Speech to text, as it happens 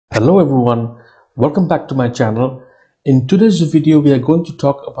Hello everyone, welcome back to my channel. In today's video we are going to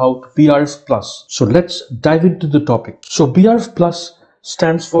talk about BRF Plus. So let's dive into the topic. So BRF Plus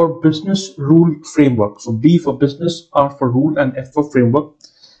stands for Business Rule Framework. So B for business, R for rule and F for framework.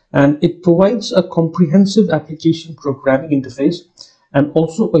 And it provides a comprehensive application programming interface and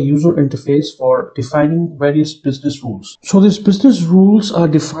also a user interface for defining various business rules. So these business rules are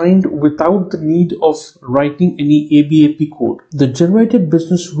defined without the need of writing any ABAP code. The generated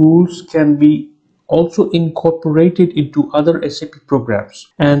business rules can be also incorporated into other SAP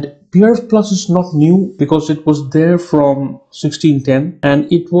programs. And BRF Plus is not new because it was there from 1610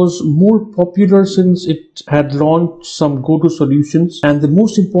 and it was more popular since it had launched some go-to solutions, and the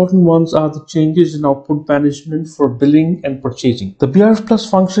most important ones are the changes in output management for billing and purchasing. The BRF Plus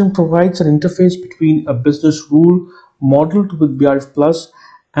function provides an interface between a business rule modeled with BRF Plus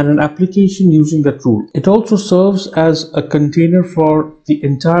and an application using that rule. It also serves as a container for the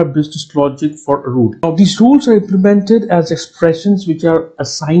entire business logic for a rule. Now these rules are implemented as expressions which are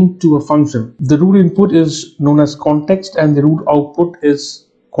assigned to a function. The rule input is known as context and the rule output is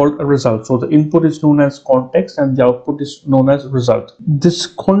called a result. So the input is known as context and the output is known as result. This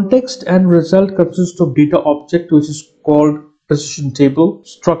context and result consists of data object which is called decision table,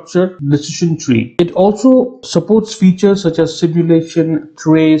 structure, decision tree. It also supports features such as simulation,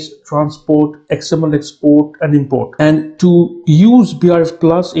 trace, transport, XML export and import. And to use BRF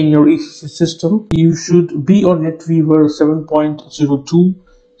Plus in your ECC system, you should be on NetWeaver 7.02,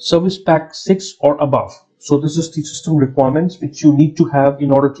 Service Pack 6 or above. So this is the system requirements which you need to have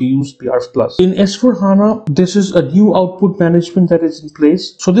in order to use BRF Plus. In S/4HANA, this is a new output management that is in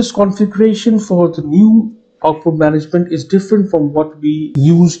place. So this configuration for the new output management is different from what we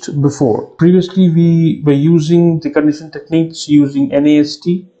used before. Previously, we were using the condition techniques using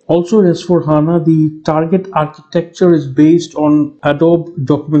NAST. Also in S/4HANA, the target architecture is based on Adobe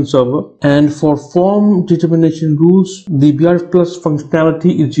document server, and for form determination rules, the BRF Plus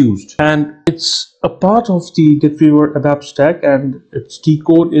functionality is used, and it's a part of the NetWeaver ABAP stack, and its key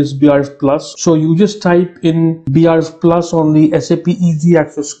code is BRF Plus. So you just type in BRF Plus on the SAP Easy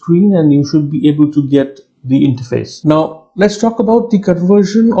Access screen and you should be able to get the interface. Now let's talk about the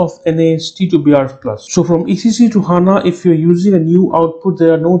conversion of NAST to BRF Plus. So from ECC to HANA, if you're using a new output,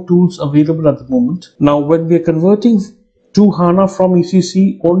 there are no tools available at the moment. Now when we're converting to HANA from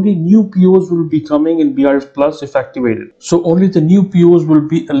ECC, only new POs will be coming in BRF Plus if activated. So only the new POs will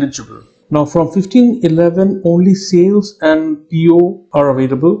be eligible. Now from 1511, only sales and PO are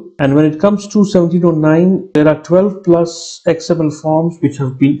available. And when it comes to 1709, there are 12 plus XML forms which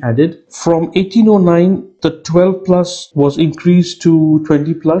have been added. From 1809, the 12 plus was increased to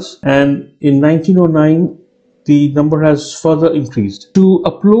 20 plus. And in 1909, the number has further increased. To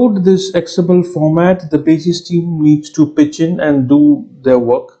upload this XML format, the basis team needs to pitch in and do their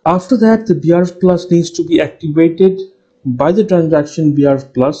work. After that, the BRF Plus needs to be activated by the transaction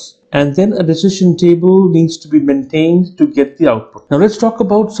BRF Plus, and then a decision table needs to be maintained to get the output. Now let's talk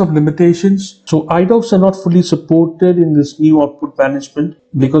about some limitations. So IDOCs are not fully supported in this new output management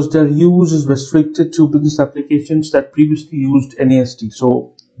because their use is restricted to business applications that previously used NAST.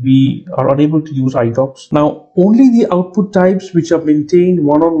 So we are unable to use IDOCs. Now only the output types which are maintained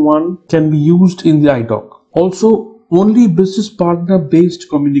one-on-one can be used in the IDOC. Also, only business partner based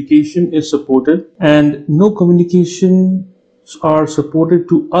communication is supported and no communication are supported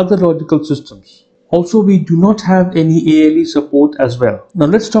to other logical systems. Also, we do not have any ALE support as well. Now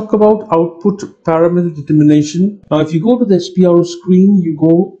let's talk about output parameter determination. Now if you go to the SPRO screen, you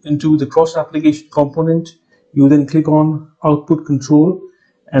go into the cross application component, you then click on output control,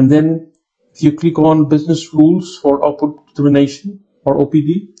 and then if you click on business rules for output determination or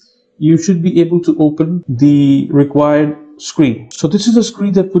OPD, you should be able to open the required screen. So this is a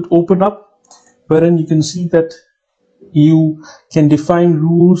screen that would open up wherein you can see that you can define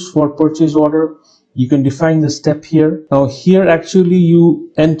rules for purchase order. You can define the step here. Now here actually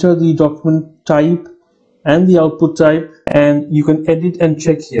you enter the document type and the output type, and you can edit and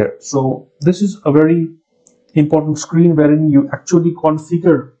check here. So this is a very important screen wherein you actually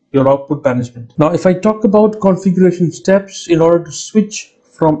configure your output management. Now if I talk about configuration steps, in order to switch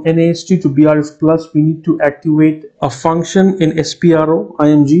from NAST to BRF Plus, we need to activate a function in SPRO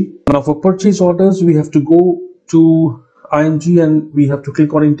IMG. Now for purchase orders, we have to go to IMG and we have to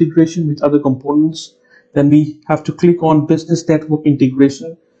click on integration with other components. Then we have to click on business network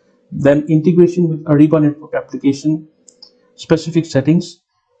integration, then integration with Ariba network application, specific settings,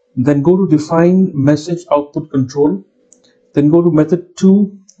 then go to define message output control, then go to method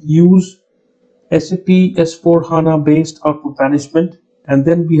 2, use SAP S/4HANA based output management, and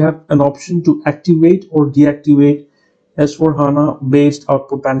then we have an option to activate or deactivate S4 HANA based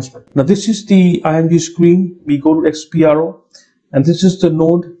output management. Now this is the IMG screen. We go to SPRO, and this is the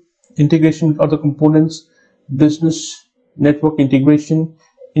node, integration with other components, business network integration,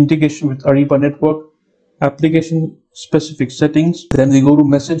 integration with Ariba network, application specific settings. Then we go to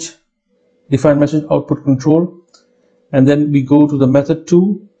message, define message output control, and then we go to the method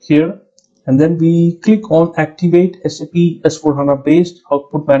 2 here, and then we click on activate SAP S4 HANA based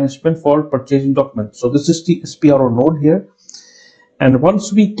output management for purchasing documents. So this is the SPRO node here, and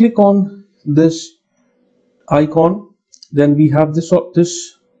once we click on this icon, then we have this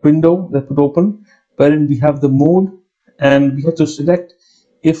window that would open, wherein we have the mode, and we have to select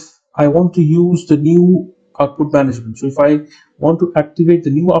if I want to use the new output management. So if I want to activate the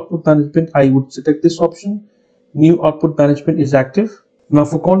new output management, I would select this option, new output management is active. Now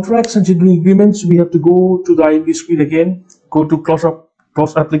for contracts and general agreements, we have to go to the IMG screen again, go to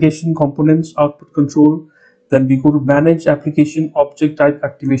cross application components, output control, then we go to manage application object type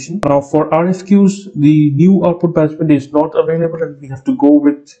activation. Now for RFQs, the new output management is not available, and we have to go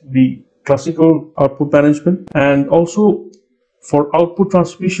with the classical output management. And also for output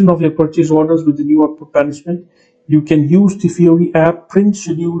transmission of your purchase orders with the new output management, you can use the Fiori app print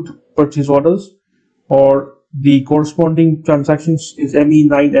scheduled purchase orders, or the corresponding transactions is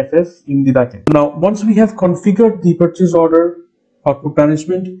ME9FF in the backend. Now, once we have configured the purchase order output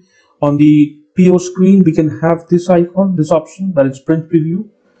management on the PO screen, we can have this icon, this option, that is print preview.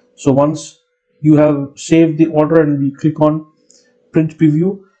 So once you have saved the order and we click on print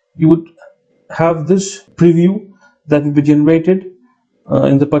preview, you would have this preview that will be generated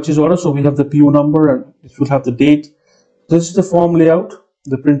in the purchase order. So we have the PO number, and this will have the date. This is the form layout,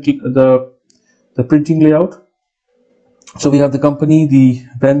 the printing layout. So we have the company, the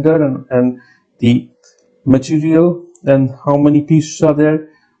vendor, and the material, and how many pieces are there,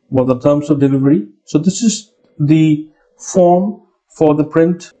 what the terms of delivery. So this is the form for the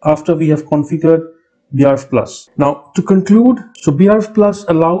print after we have configured BRF Plus. Now to conclude, so BRF Plus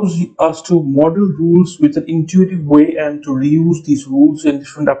allows us to model rules with an intuitive way and to reuse these rules in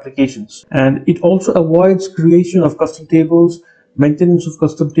different applications. And it also avoids creation of custom tables, maintenance of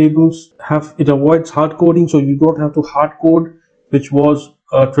custom tables. It avoids hard coding, so you don't have to hard code, which was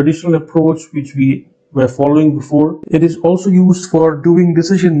a traditional approach which we were following before. It is also used for doing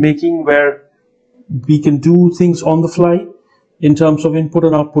decision making, where we can do things on the fly in terms of input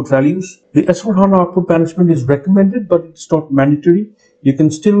and output values. The S4 HANA output management is recommended, but it's not mandatory. You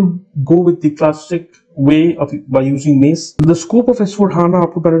can still go with the classic way by using NAST. The scope of S4 HANA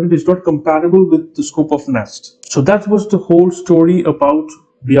output management is not compatible with the scope of NAST. So that was the whole story about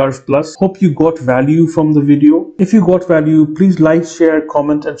BRF Plus. Hope you got value from the video. If you got value, please like, share,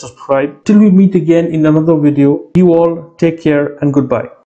 comment, and subscribe. Till we meet again in another video, you all take care and goodbye.